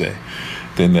 I would say,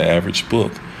 than the average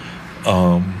book.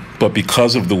 But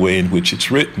because of the way in which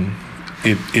it's written,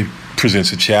 it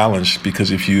presents a challenge, because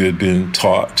if you had been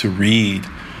taught to read,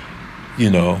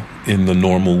 in the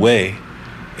normal way,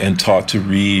 and taught to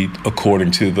read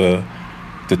according to the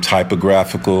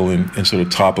typographical and sort of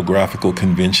topographical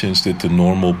conventions that the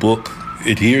normal book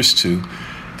adheres to,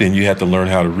 then you had to learn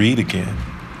how to read again.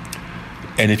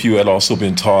 And if you had also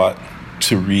been taught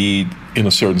to read in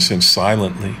a certain sense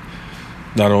silently,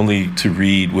 not only to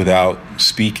read without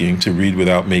speaking, to read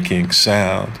without making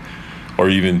sound, or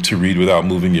even to read without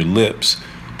moving your lips,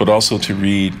 but also to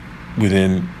read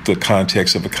within the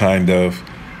context of a kind of,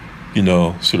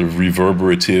 sort of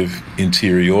reverberative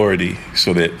interiority,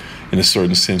 so that in a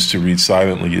certain sense to read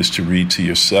silently is to read to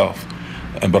yourself,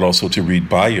 but also to read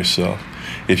by yourself.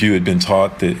 If you had been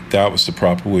taught that was the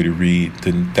proper way to read,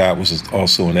 then that was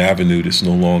also an avenue that's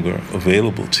no longer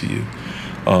available to you.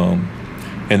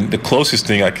 And the closest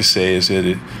thing I could say is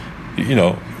that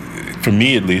for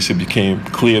me at least, it became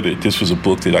clear that this was a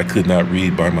book that I could not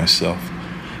read by myself.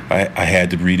 I had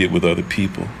to read it with other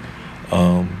people.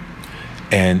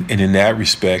 And in that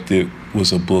respect, it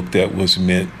was a book that was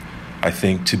meant, I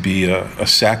think, to be a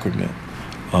sacrament,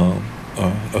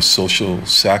 a social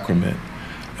sacrament,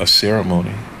 a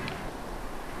ceremony.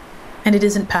 And it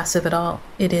isn't passive at all.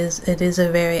 It is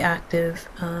a very active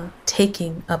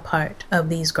taking apart of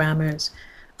these grammars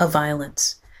of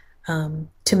violence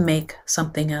to make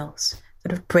something else,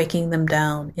 sort of breaking them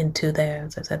down into their,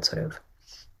 as I said, sort of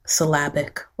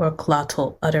syllabic or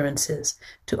glottal utterances,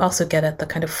 to also get at the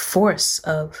kind of force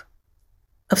of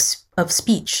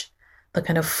speech, the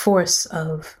kind of force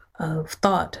of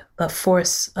thought, the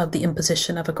force of the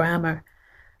imposition of a grammar.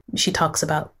 She talks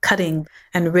about cutting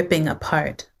and ripping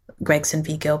apart Gregson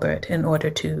v. Gilbert in order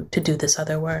to do this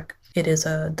other work. It is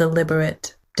a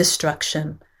deliberate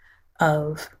destruction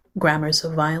of grammars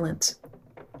of violence.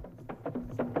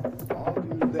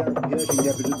 There appears in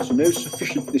evidence no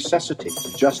sufficient necessity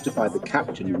to justify the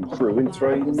captain and crew in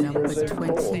throwing them into those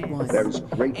 21. There is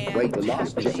great weight. The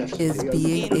last is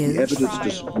being the evidence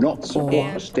does not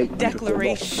support the statement of the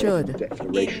law. Should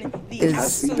Declaration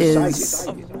is there is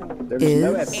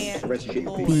no evidence for it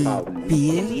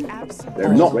being.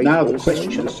 There is not now the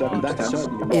question of circumstance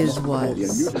is was a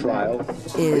new trial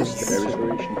is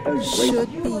there is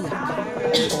should be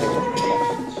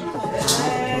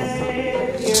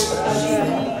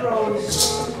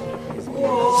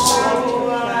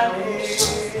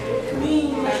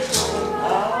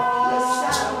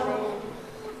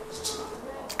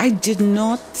I did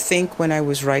not think when I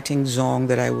was writing Zong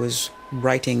that I was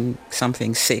writing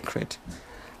something sacred.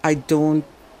 I don't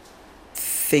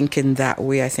think in that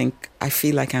way. I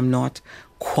feel like I'm not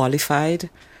qualified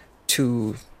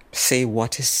to say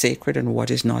what is sacred and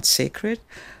what is not sacred.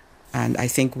 And I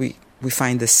think we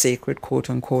find the sacred,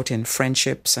 quote unquote, in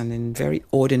friendships and in very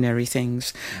ordinary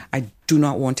things. I do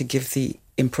not want to give the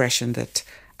impression that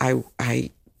I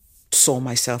saw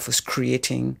myself as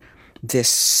creating this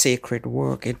sacred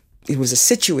work. It was a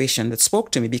situation that spoke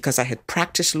to me because I had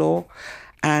practiced law,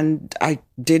 and I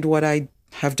did what I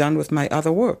have done with my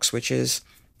other works, which is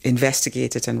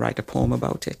investigate it and write a poem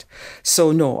about it.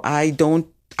 So no, I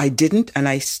didn't, and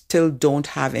I still don't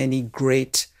have any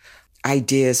great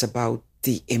ideas about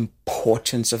the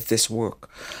importance of this work.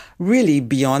 Really,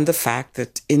 beyond the fact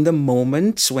that in the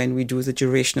moments when we do the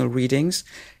durational readings,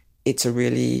 it's a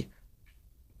really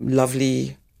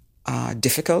lovely,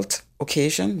 difficult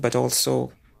occasion, but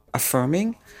also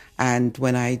affirming. And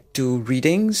when I do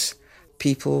readings,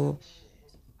 people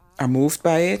are moved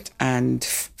by it and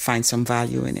find some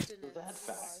value in it.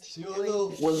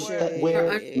 Was that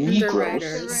where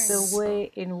Negroes, the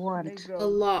way in want, the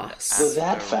loss, so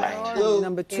that fact,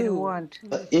 number two, want.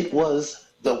 it was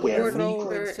the where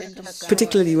Negroes.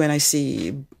 Particularly when I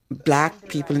see Black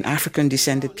people and African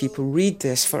descended people read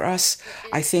this, for us,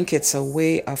 I think it's a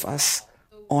way of us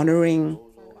honoring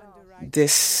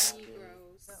this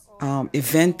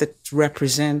event that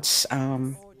represents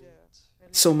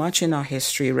so much in our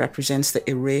history, represents the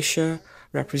erasure,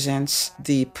 represents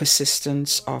the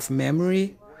persistence of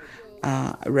memory,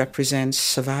 represents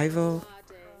survival,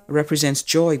 represents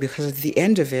joy, because at the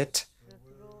end of it,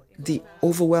 the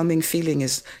overwhelming feeling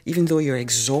is, even though you're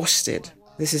exhausted,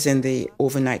 this is in the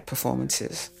overnight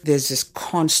performances, there's this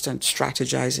constant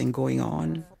strategizing going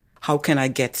on. How can I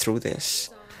get through this?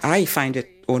 I find it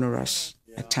onerous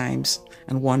at times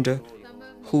and wonder,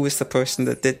 who is the person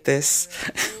that did this?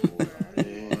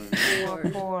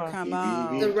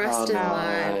 The rest in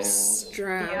lives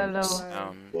drowned.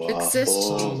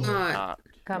 Exist not.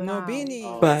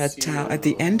 But at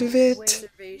the end of it,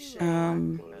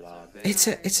 it's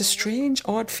a strange,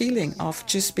 odd feeling of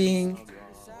just being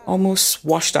almost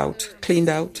washed out, cleaned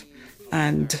out.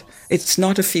 And it's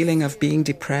not a feeling of being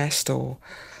depressed or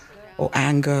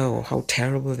anger or how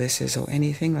terrible this is or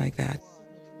anything like that.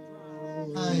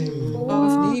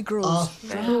 Of Negroes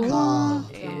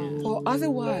drowned, or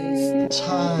otherwise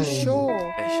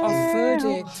sure of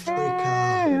verdict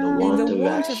in the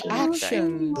want of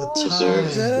action,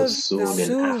 observe the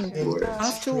soon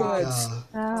afterwards,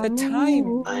 the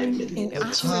time in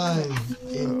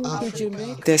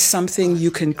Africa. There's something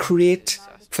you can create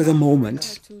for the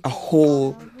moment, a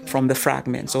whole from the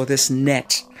fragments, or this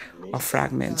net of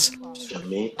fragments.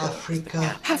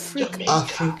 Africa.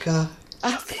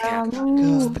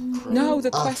 Now the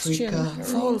question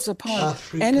falls upon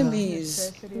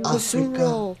enemies.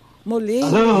 Kusuro,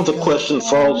 Mole. Now the question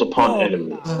falls upon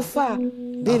enemies.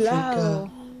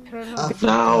 Bilal.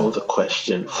 Now the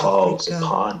question falls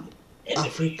upon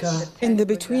Africa. In the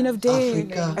between of day,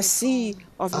 a sea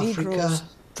of Negroes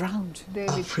drowned.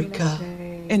 Africa.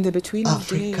 In the between of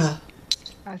day,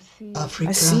 a sea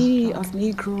of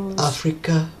Negroes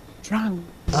drowned.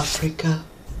 Africa.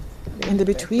 In the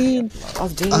between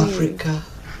of day, Africa.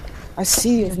 A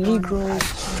sea of Negroes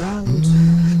drowned.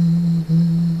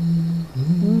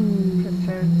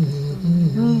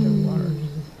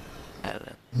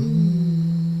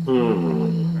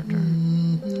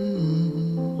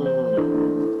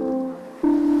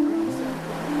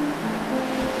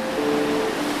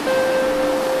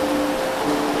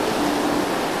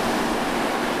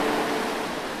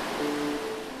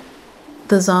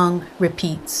 The Zong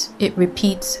repeats. It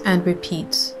repeats and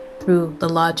repeats through the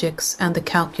logics and the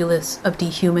calculus of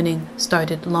dehumaning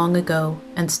started long ago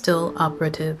and still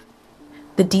operative.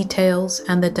 The details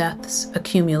and the deaths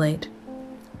accumulate.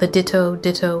 The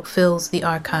ditto fills the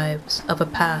archives of a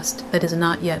past that is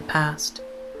not yet past.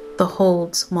 The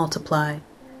holds multiply,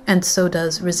 and so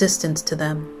does resistance to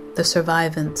them, the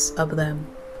survivance of them.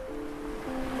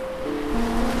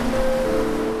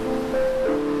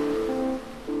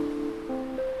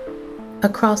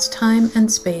 Across time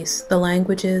and space, the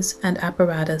languages and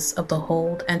apparatus of the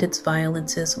hold and its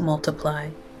violences multiply.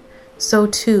 So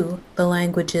too the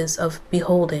languages of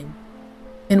beholding.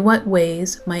 In what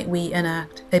ways might we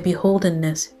enact a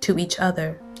beholdenness to each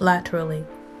other laterally?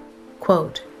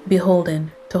 Quote,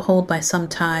 beholden, to hold by some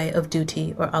tie of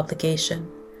duty or obligation,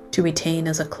 to retain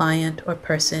as a client or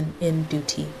person in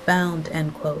duty bound,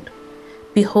 end quote.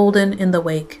 Beholden in the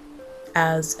wake,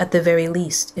 as, at the very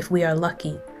least, if we are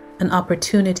lucky, an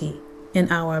opportunity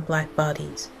in our black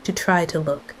bodies to try to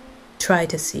look, try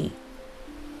to see.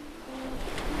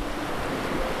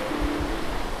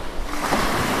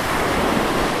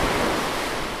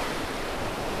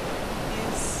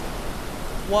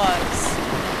 Was,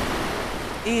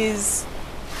 is,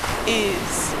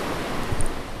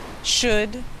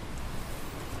 should,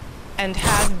 and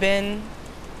have been,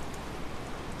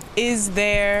 is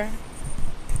there,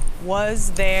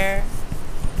 was there,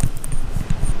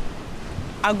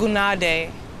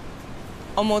 Agunade,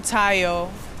 Omotayo,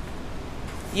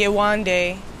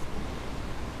 Yewande,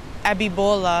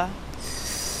 Abibola,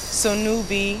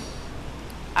 Sonubi,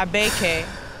 Abeke.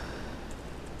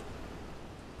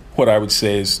 What I would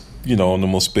say is, on the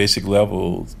most basic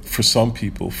level, for some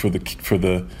people, for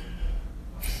the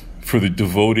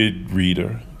devoted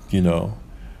reader, the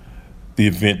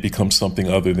event becomes something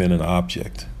other than an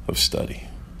object of study.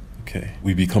 Okay,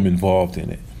 we become involved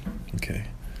in it. Okay.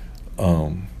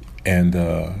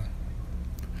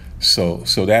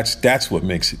 So that's what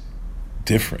makes it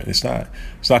different. It's not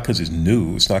because it's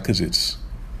new. It's not because it's,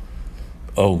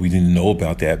 we didn't know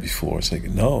about that before. It's like,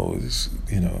 no, it's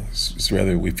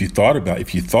rather, if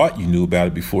you thought you knew about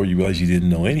it before, you realize you didn't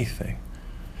know anything.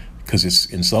 Because it's,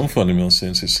 in some fundamental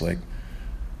sense, it's like,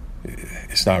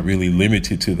 it's not really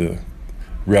limited to the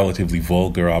relatively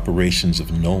vulgar operations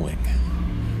of knowing.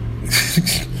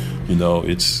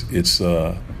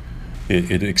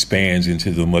 It expands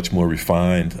into the much more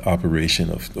refined operation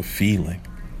of feeling.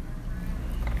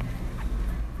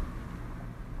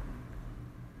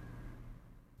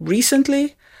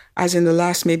 recently, as in the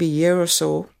last maybe year or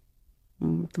so,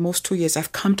 the most 2 years,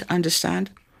 I've come to understand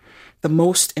the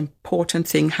most important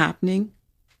thing happening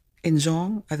in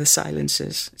Zong are the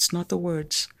silences. It's not the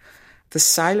words. The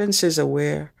silences are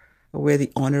where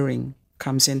the honoring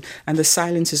comes in. And the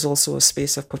silence is also a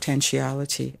space of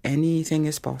potentiality. Anything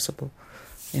is possible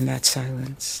in that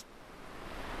silence.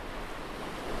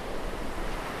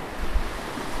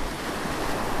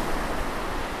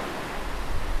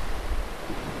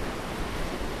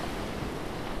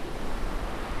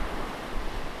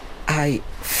 I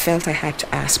felt I had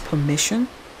to ask permission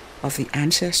of the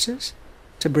ancestors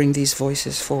to bring these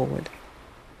voices forward.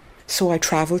 So I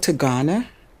traveled to Ghana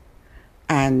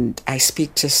and I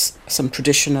speak to some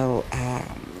traditional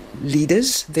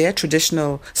leaders there,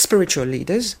 traditional spiritual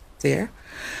leaders there.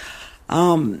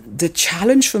 The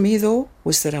challenge for me, though,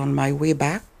 was that on my way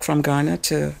back from Ghana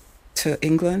to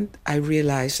England, I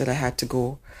realized that I had to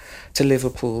go to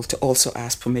Liverpool to also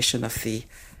ask permission of the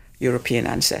European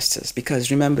ancestors.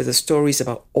 Because remember, the stories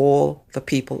about all the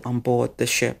people on board the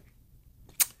ship.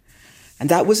 And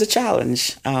that was a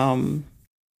challenge. And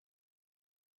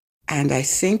I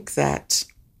think that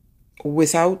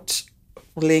without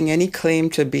laying any claim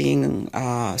to being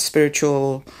a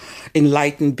spiritual,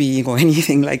 enlightened being or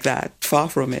anything like that, far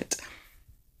from it,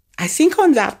 I think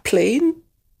on that plane,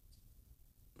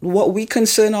 what we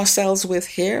concern ourselves with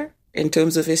here in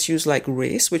terms of issues like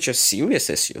race, which are serious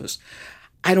issues,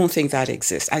 I don't think that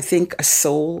exists. I think a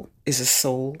soul is a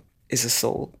soul is a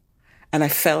soul. And I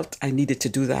felt I needed to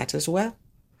do that as well.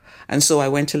 And so I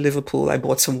went to Liverpool, I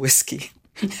bought some whiskey.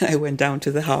 I went down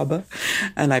to the harbour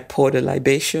and I poured a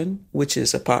libation, which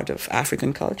is a part of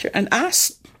African culture, and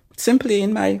asked simply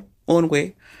in my own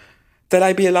way that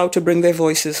I be allowed to bring their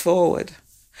voices forward.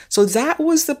 So that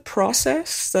was the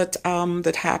process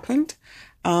that happened.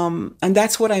 And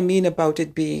that's what I mean about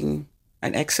it being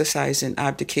an exercise in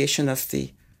abdication of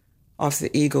the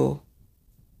ego.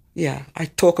 Yeah, I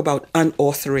talk about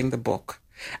unauthoring the book,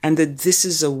 and that this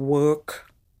is a work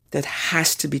that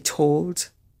has to be told,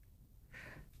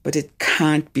 but it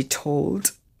can't be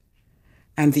told.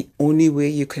 And the only way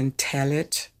you can tell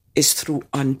it is through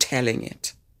untelling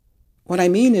it. What I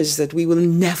mean is that we will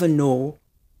never know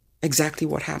exactly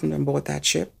what happened on board that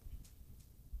ship,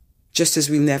 just as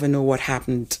we'll never know what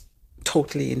happened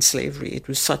totally in slavery. It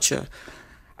was such a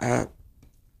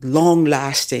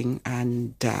long-lasting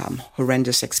and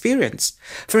horrendous experience.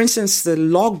 For instance, the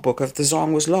logbook of the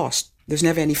Zong was lost. There's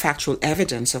never any factual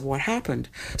evidence of what happened.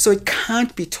 So it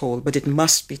can't be told, but it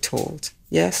must be told,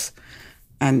 yes?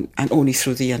 And only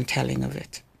through the untelling of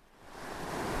it.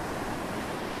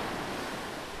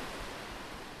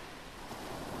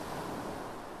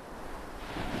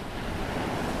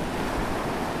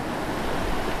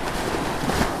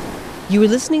 You were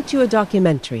listening to a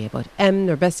documentary about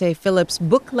NourbeSe Philip's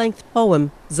book-length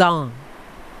poem, Zong.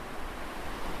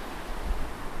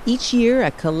 Each year,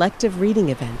 a collective reading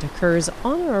event occurs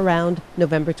on or around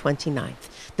November 29th,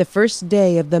 the first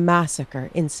day of the massacre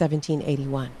in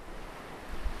 1781.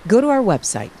 Go to our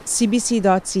website,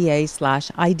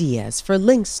 cbc.ca/ideas, for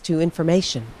links to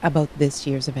information about this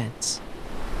year's events.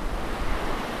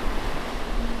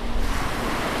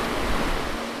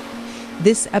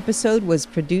 This episode was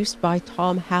produced by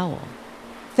Tom Howell.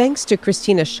 Thanks to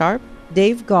Christina Sharp,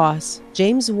 Dave Goss,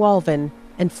 James Walvin,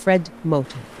 and Fred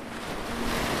Moten.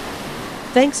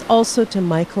 Thanks also to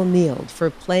Michael Neild for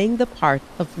playing the part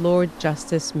of Lord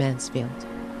Justice Mansfield.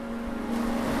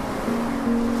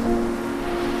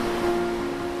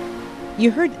 You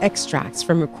heard extracts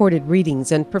from recorded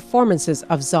readings and performances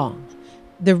of Zong.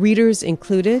 The readers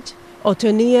included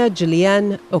Otonia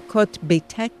Julianne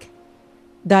Okot-Betek,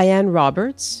 Diane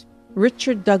Roberts,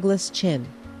 Richard Douglas Chin,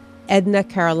 Edna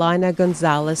Carolina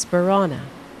Gonzalez Barona,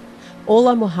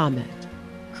 Ola Muhammad,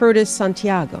 Curtis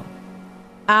Santiago,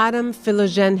 Adam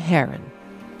Philogen Heron,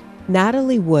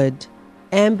 Natalie Wood,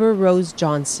 Amber Rose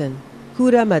Johnson,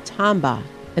 Huda Matamba,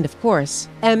 and of course,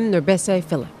 NourbeSe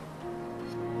Philip.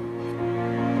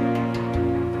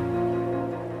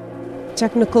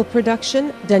 Technical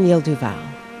production, Danielle Duval.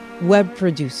 Web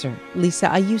producer, Lisa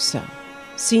Ayuso.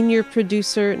 Senior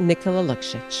producer, Nicola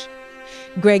Luksic.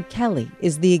 Greg Kelly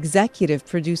is the executive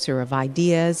producer of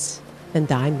Ideas, and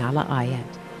I'm Nala Ayed.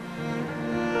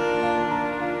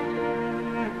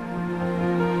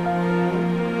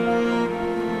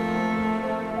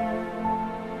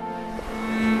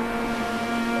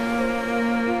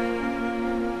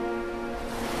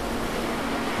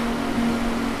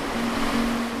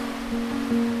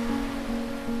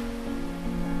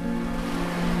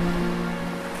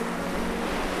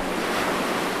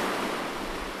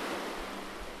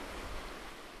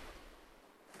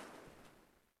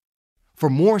 For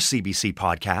more CBC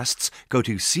podcasts, go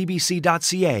to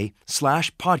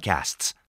cbc.ca/podcasts.